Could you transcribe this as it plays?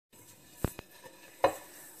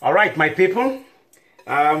All right, my people.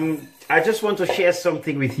 I just want to share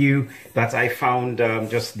something with you that I found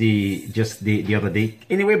just the other day.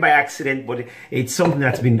 Anyway, by accident, but it's something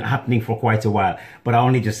that's been happening for quite a while. But I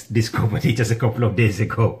only just discovered it just a couple of days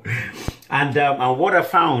ago. And what I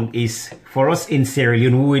found is for us in Sierra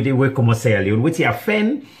Leone, we come Sierra Leone, with your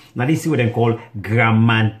fen. Now this is what they call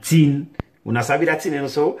Gramantin. When I sabi that thing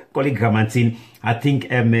also call it Gramantin. I think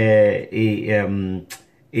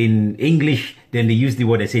in English, then they use the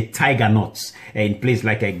word, they say tiger nuts in place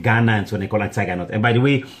like a Ghana, and so they call it tiger nut. And by the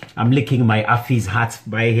way, I'm licking my Afi's hat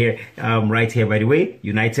by here, right here, by the way,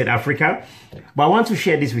 United Africa. But I want to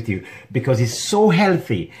share this with you because it's so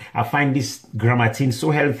healthy. I find this Gramantin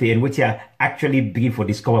so healthy, and what you actually begin for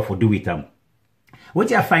discover for do with them. What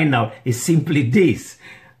you find now is simply this.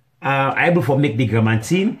 Able for make the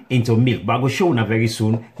Gramantin into milk, but I will show you very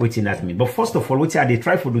soon what that means. But first of all, what I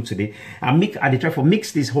try to do today, I try to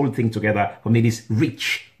mix this whole thing together for make this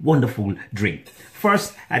rich, wonderful drink.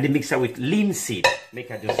 First, I mix it with linseed.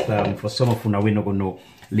 Make I just for some of you now we not gonna know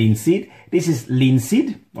linseed. This is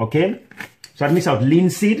linseed, okay? So I mix out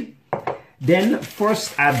linseed. Then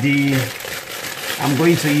first I'm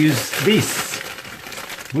going to use this,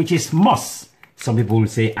 which is moss. Some people will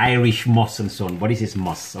say Irish moss and so on, but this is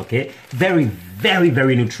moss, okay? Very, very,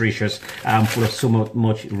 very nutritious, full of so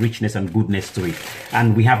much richness and goodness to it.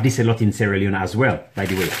 And we have this a lot in Sierra Leone as well, by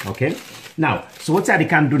the way, okay? Now, so what I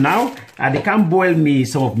can do now, they can boil me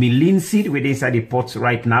some of me linseed with inside the pot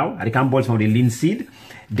right now. I can boil some of the linseed.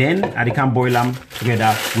 Then I can boil them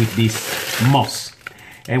together with this moss.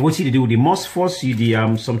 And what you do with the moss first,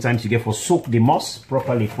 sometimes you get for soak the moss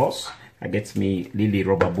properly first. I get me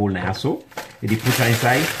little rubber bowl now, so you put it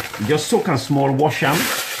inside. You just soak them small, wash them.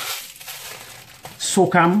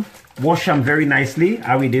 Soak them, wash them very nicely.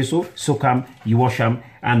 How we do so? Soak them, you wash them,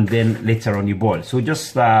 and then later on you boil. So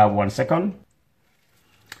just 1 second.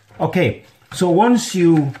 Okay, so once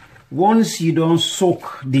you don't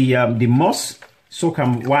soak the moss, soak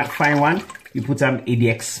them fine one, you put them in the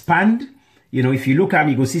expand. You know, if you look at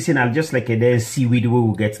me, you go see saying just like a seaweed we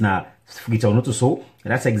will get now. So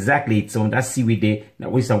that's exactly it. So that seaweed there,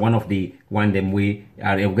 that was one of the one them we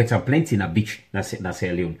will get a plenty in a beach. That's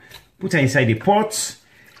Sierra Leone. Put it inside the pot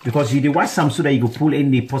because you wash some so that you go pull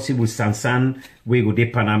any possible sand where you go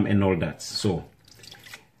dip on them and all that. So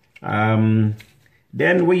then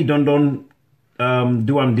when you don't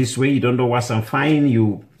do them this way, you don't do wash them fine.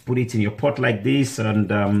 You put it in your pot like this,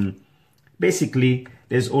 and basically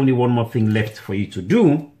there's only one more thing left for you to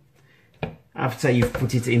do. After you've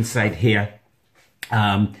put it inside here,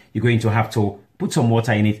 you're going to have to put some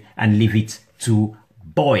water in it and leave it to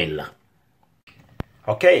boil.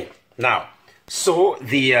 Okay, now, so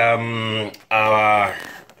the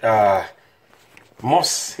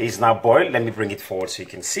moss is now boiled. Let me bring it forward so you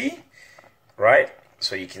can see, right?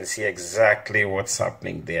 So you can see exactly what's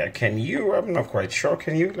happening there. Can you? I'm not quite sure.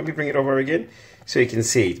 Can you? Let me bring it over again so you can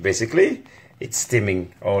see it. Basically, it's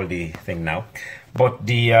steaming all the thing now. But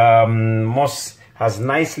the moss has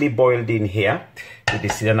nicely boiled in here with the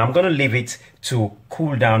seed, and I'm going to leave it to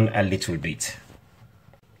cool down a little bit.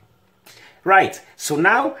 Right, so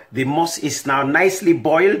now the moss is now nicely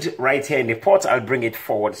boiled right here in the pot. I'll bring it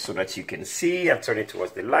forward so that you can see. I'll turn it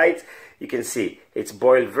towards the light. You can see it's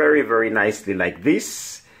boiled very, very nicely like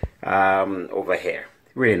this over here.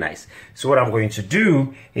 Really nice. So what I'm going to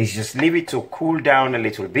do is just leave it to cool down a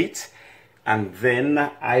little bit, and then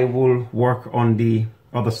I will work on the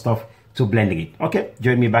other stuff to blending it. Okay,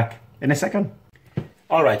 join me back in a second.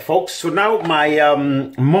 All right, folks. So now my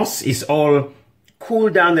moss is all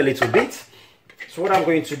cooled down a little bit. So what I'm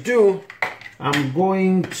going to do, I'm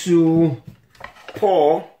going to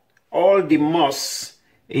pour all the moss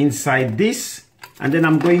inside this, and then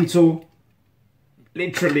I'm going to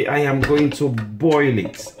literally, I am going to boil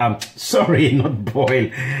it. Sorry, not boil.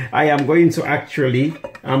 I am going to actually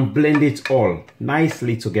blend it all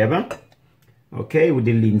nicely together. Okay, with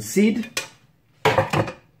the linseed.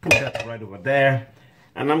 Put that right over there.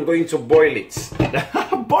 And I'm going to boil it.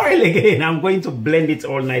 Boil again. I'm going to blend it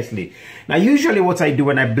all nicely. Now, usually what I do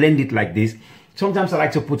when I blend it like this, sometimes I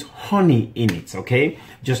like to put honey in it, okay?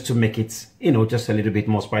 Just to make it, you know, just a little bit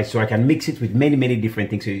more spicy, so I can mix it with many, many different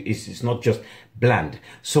things. So it's not just bland.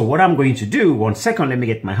 So what I'm going to do, 1 second, let me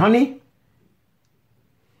get my honey.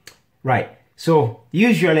 Right. So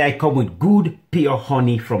usually I come with good pure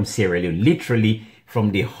honey from Sierra Leone, literally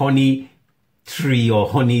from the honey tree or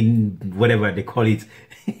honey, whatever they call it,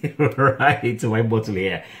 right, to my bottle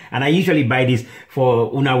here. And I usually buy this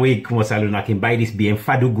for Unawe Kumosalon. I can buy this BM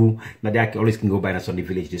Fadugu. Now I always can go buy that on the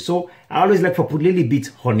village. So I always like to put a little bit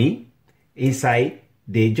honey inside.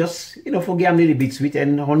 They just, you know, forget a little bit sweet,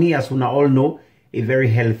 and honey, as we all know, a very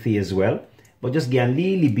healthy as well, but just get a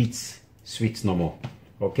little bit sweet no more.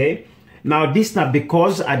 Okay, now this now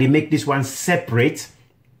because I did make this one separate,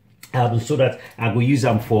 so that I will use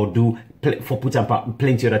them for put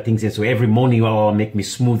plenty other things in. So every morning I'll make me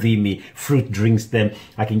smoothie, me fruit drinks them.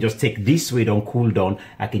 I can just take this way, don't cool down.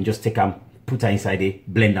 I can just take them, put them inside there,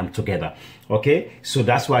 blend them together. Okay, so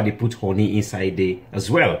that's why they put honey inside there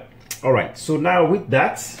as well. All right, so now with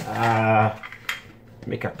that,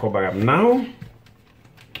 make a cover up now.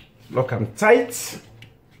 Lock them tight.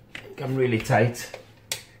 Make them really tight.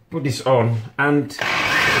 Put this on and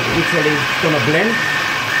literally gonna blend.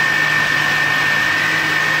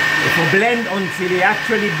 If we blend until they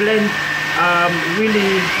actually blend,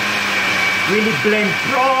 really blend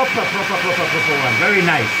proper one. Very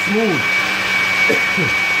nice, smooth.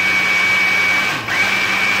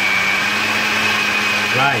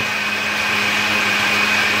 Right.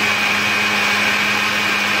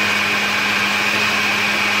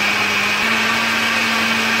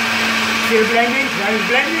 Still blending, I'll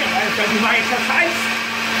do my exercise.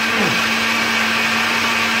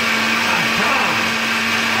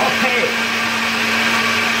 Okay.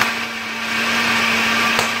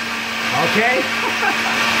 Okay.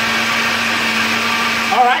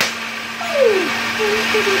 All right.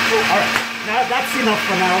 All right. Now that's enough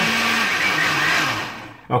for now.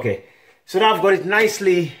 Okay. So now I've got it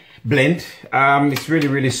nicely blend. It's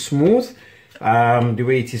really smooth. The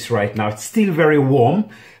way it is right now. It's still very warm,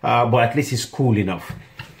 but at least it's cool enough.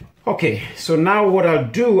 Okay. So now what I'll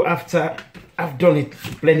do after I've done it,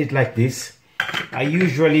 blend it like this. I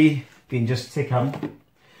usually can just take them.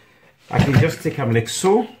 I can just take them like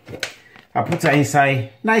so. I put her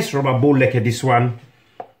inside nice rubber bowl like this one.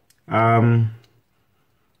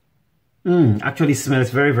 Actually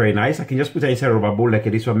smells very nice. I can just put her inside a rubber bowl like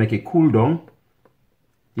this one, make it cool down.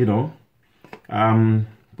 You know,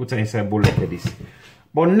 put her inside a bowl like this.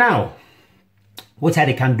 But now, what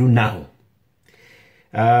I can do now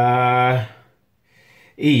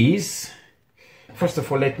is, first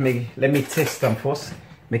of all, let me taste them first.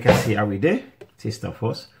 Make us see how we do. Taste them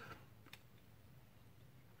first.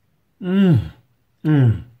 The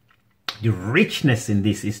richness in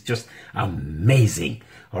this is just amazing.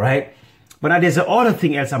 All right. But now there's another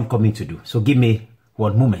thing else I'm coming to do. So give me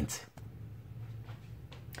one moment.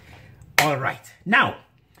 All right. Now,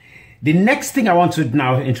 the next thing I want to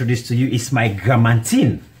now introduce to you is my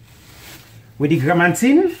Gramantin. With the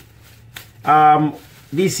Gramantin,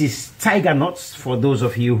 this is tiger nuts. For those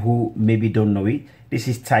of you who maybe don't know it, this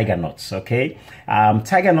is tiger nuts. Okay,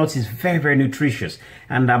 tiger nuts is very nutritious,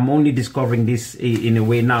 and I'm only discovering this in a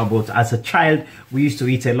way now. But as a child, we used to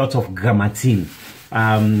eat a lot of Gramantin.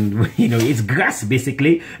 You know, it's grass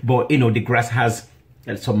basically, but you know, the grass has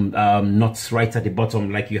some nuts right at the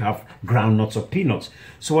bottom, like you have ground nuts or peanuts.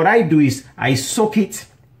 So what I do is I soak it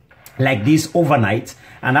like this overnight,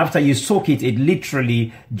 and after you soak it, it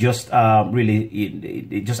literally just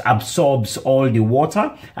it just absorbs all the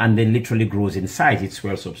water and then literally grows inside. It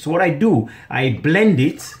swells up. So what I do, I blend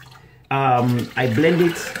it. I blend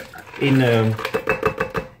it in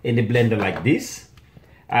the blender like this,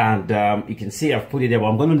 and you can see I've put it there. But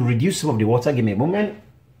I'm going to reduce some of the water. Give me a moment.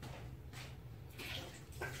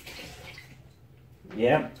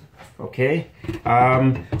 Yeah. Okay.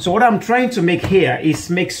 So what I'm trying to make here is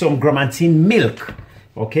make some Gramantin milk.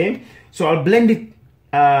 Okay. So I'll blend it.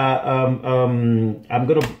 I'm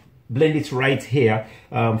gonna blend it right here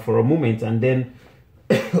for a moment, and then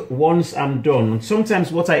once I'm done,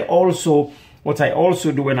 sometimes what I also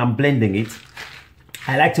do when I'm blending it,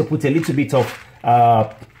 I like to put a little bit of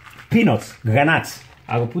peanuts, granuts.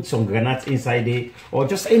 I will put some granuts inside there, or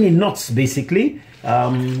just any nuts basically.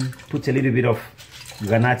 Put a little bit of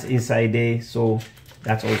granuts inside there, so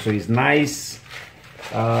that also is nice.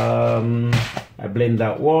 I blend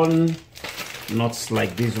that one. Nuts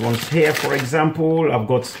like these ones here, for example. I've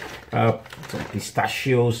got some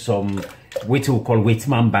pistachios, some what we call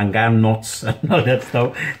Whitman Banga nuts and all that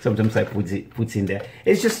stuff. Sometimes I put in there.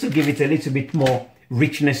 It's just to give it a little bit more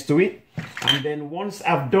richness to it. And then once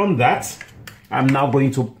I've done that, I'm now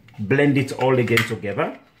going to blend it all again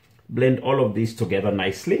together. Blend all of these together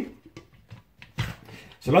nicely.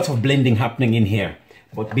 So lots of blending happening in here,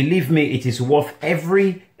 but believe me, it is worth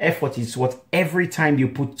every effort. It's worth every time you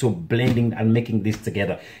put to blending and making this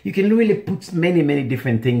together. You can really put many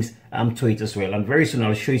different things to it as well. And very soon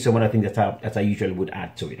I'll show you some other things that I usually would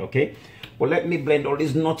add to it. Okay, well, let me blend all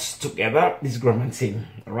these nuts together. This Gramantin.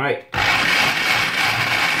 All right.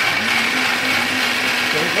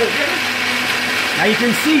 Now you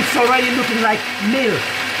can see it's already looking like milk.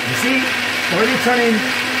 You see, it's already turning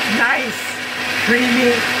nice,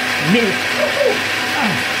 creamy milk.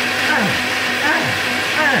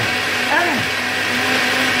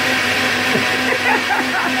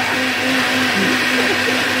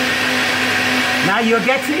 you're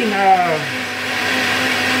getting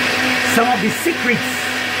some of the secrets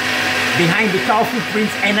behind the Cow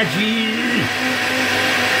Footprints energy.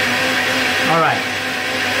 All right.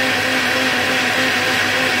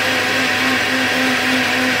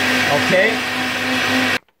 Okay.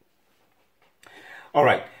 All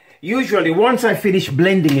right. Usually, once I finish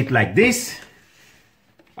blending it like this,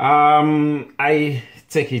 I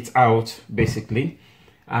take it out basically,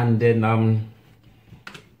 and then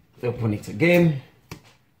open it again.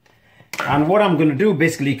 And what I'm going to do,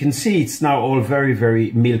 basically, you can see it's now all very,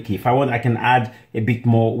 very milky. If I want, I can add a bit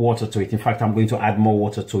more water to it. In fact, I'm going to add more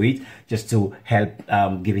water to it just to help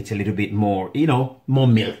give it a little bit more, you know, more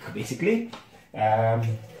milk, basically.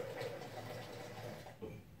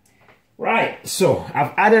 Right, so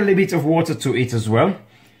I've added a little bit of water to it as well.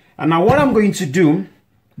 And now what I'm going to do,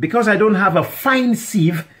 because I don't have a fine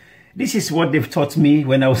sieve, this is what they've taught me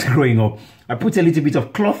when I was growing up. I put a little bit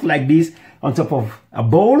of cloth like this on top of a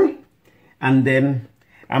bowl, and then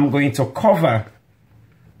I'm going to cover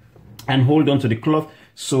and hold on to the cloth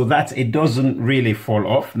so that it doesn't really fall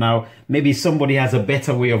off. Now, maybe somebody has a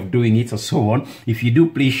better way of doing it or so on. If you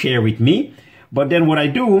do, please share with me. But then what I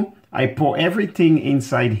do, I pour everything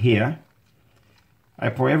inside here. I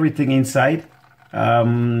pour everything inside.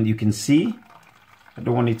 You can see, I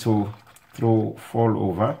don't want it to fall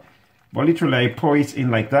over. But literally, I pour it in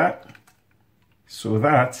like that. So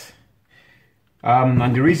that,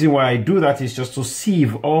 and the reason why I do that is just to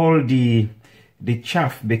sieve all the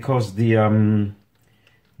chaff, because the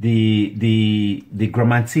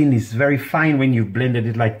Gramantin is very fine when you've blended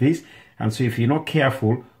it like this. And so if you're not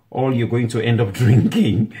careful, all you're going to end up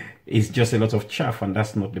drinking is just a lot of chaff, and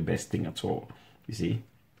that's not the best thing at all. You see,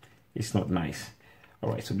 it's not nice. All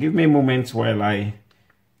right, so give me a moment while I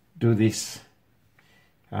do this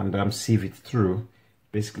and sieve it through.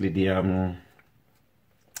 Basically, a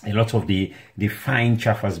lot of the fine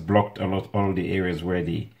chaff has blocked all the areas where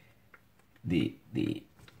the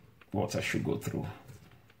water should go through.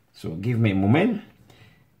 So give me a moment.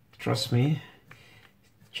 Trust me.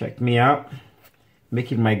 Check me out.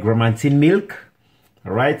 Making my Gramantin milk.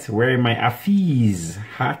 All right, wearing my Hafiz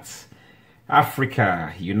hat.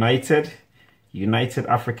 Africa United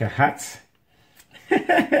Africa hat.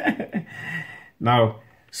 Now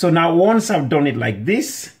once I've done it like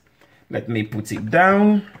this, let me put it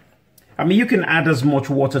down. I mean, you can add as much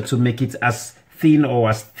water to make it as thin or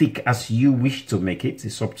as thick as you wish to make it.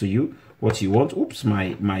 It's up to you what you want. Oops,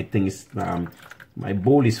 my thing is my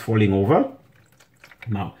bowl is falling over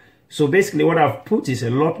now. So basically what I've put is a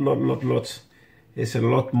lot. It's a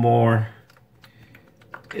lot more.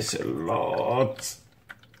 It's a lot.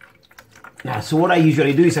 Now, so what I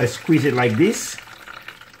usually do is I squeeze it like this.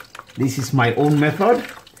 This is my own method.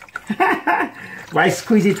 But I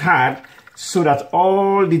squeeze it hard so that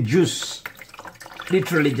all the juice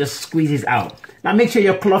literally just squeezes out. Now make sure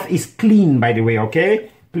your cloth is clean, by the way, okay?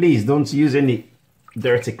 Please don't use any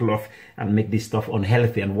dirty cloth and make this stuff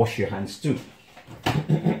unhealthy, and wash your hands too.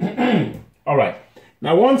 All right.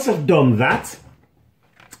 Now, once I've done that,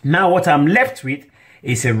 now what I'm left with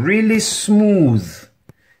is a really smooth,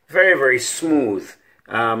 very, very smooth,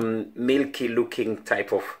 milky looking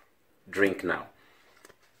type of drink now.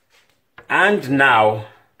 And now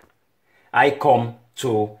I come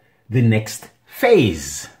to the next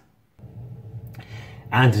phase.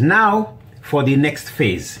 And now for the next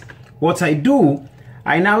phase, what I do,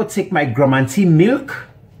 I now take my Gramantin milk,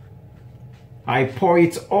 I pour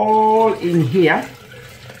it all in here.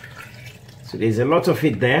 So there's a lot of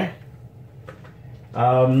it there.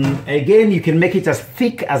 Again, you can make it as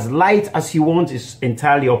thick, as light as you want. It's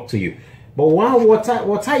entirely up to you. But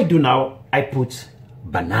what I do now, I put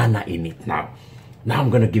banana in it now. Now I'm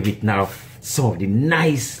going to give it now some of the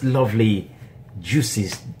nice, lovely,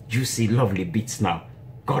 juicy, lovely bits now.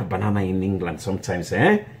 God, banana in England sometimes,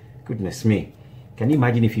 eh? Goodness me. Can you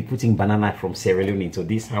imagine if you're putting banana from Sierra Leone into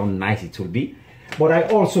this, how nice it will be? But I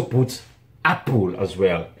also put apple as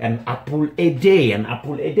well. An apple a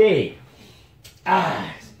day.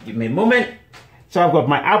 Give me a moment. So I've got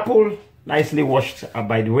my apple nicely washed,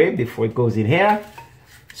 by the way, before it goes in here.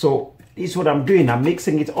 So this is what I'm doing. I'm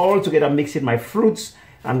mixing it all together, mixing my fruits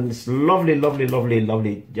and this lovely, lovely,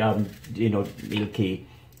 you know, milky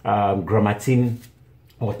Gramantin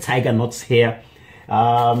or tiger nuts here.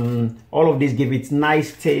 All of these give it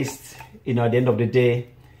nice taste, you know, at the end of the day.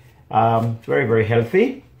 Very, very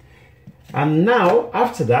healthy. And now,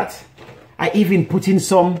 after that, I even put in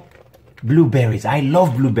some blueberries. I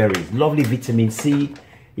love blueberries. Lovely vitamin C,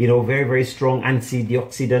 you know, very, very strong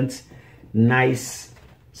antioxidant. Nice.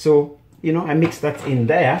 So, you know, I mix that in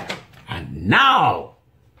there. And now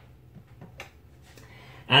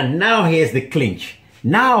And now here's the clinch.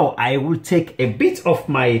 Now I will take a bit of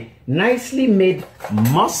my nicely made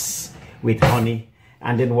mousse with honey,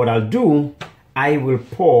 and then what I'll do, I will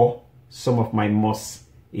pour some of my mousse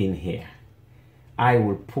in here. I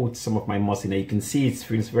will put some of my mousse in there. You can see it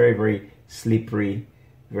feels very, very slippery,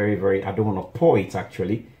 very, I don't want to pour it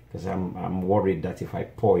actually, because I'm worried that if I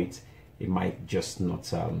pour it, it might just not,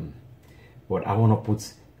 but I want to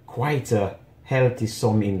put quite a healthy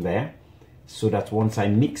some in there, so that once I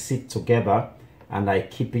mix it together and I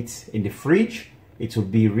keep it in the fridge, it will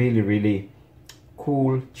be really, really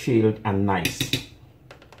cool, chilled, and nice.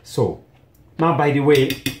 So now, by the way,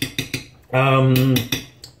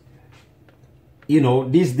 you know,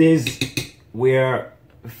 these days we're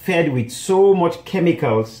fed with so much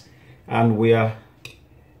chemicals, and we are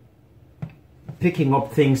picking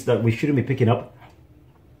up things that we shouldn't be picking up.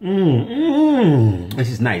 This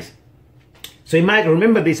is nice. So you might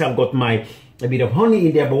remember this, I've got a bit of honey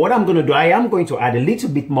in there, but what I'm going to do, I am going to add a little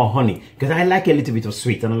bit more honey, because I like a little bit of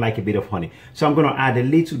sweet and I like a bit of honey. So I'm going to add a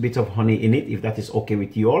little bit of honey in it, if that is okay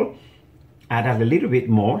with you all. Add a little bit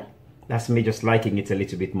more. That's me just liking it a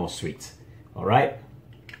little bit more sweet. All right.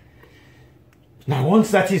 Now,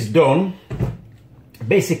 once that is done,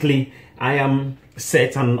 basically I am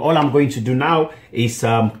set, and all I'm going to do now is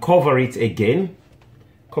cover it again.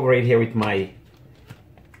 Cover it here with my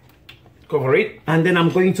and then I'm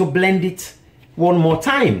going to blend it one more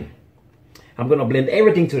time. I'm going to blend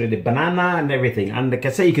everything to the banana and everything, and like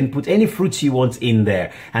I say, you can put any fruits you want in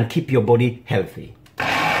there and keep your body healthy. So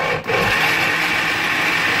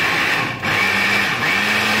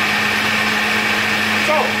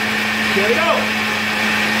here we go.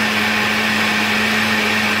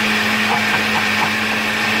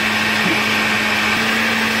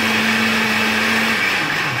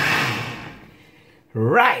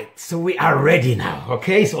 Right, so we are ready now.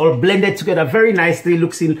 Okay, it's all blended together very nicely,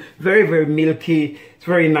 looks in very, very milky. It's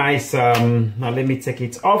very nice. Now let me take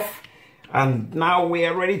it off, and now we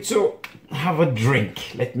are ready to have a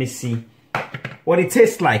drink. Let me see what it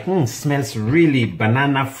tastes like. Smells really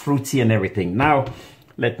banana fruity and everything. Now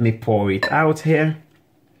let me pour it out here.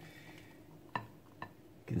 You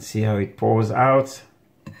can see how it pours out.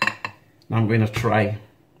 Now I'm going to try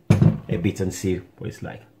a bit and see what it's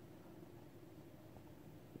like.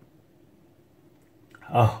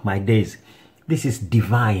 Oh my days, this is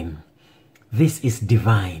divine. This is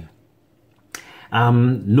divine.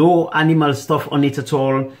 No animal stuff on it at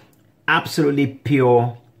all. Absolutely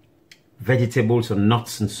pure vegetables or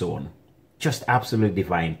nuts and so on. Just absolutely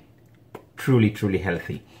divine. Truly, truly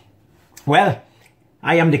healthy. Well,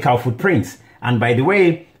 I am the Cow Food Prince. And by the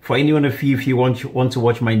way, for anyone of you, if you want to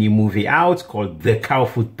watch my new movie out called The Cow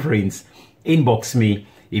Food Prince, inbox me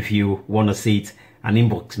if you want to see it, and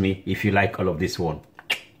inbox me if you like all of this one.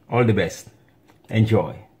 All the best.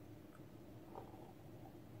 Enjoy.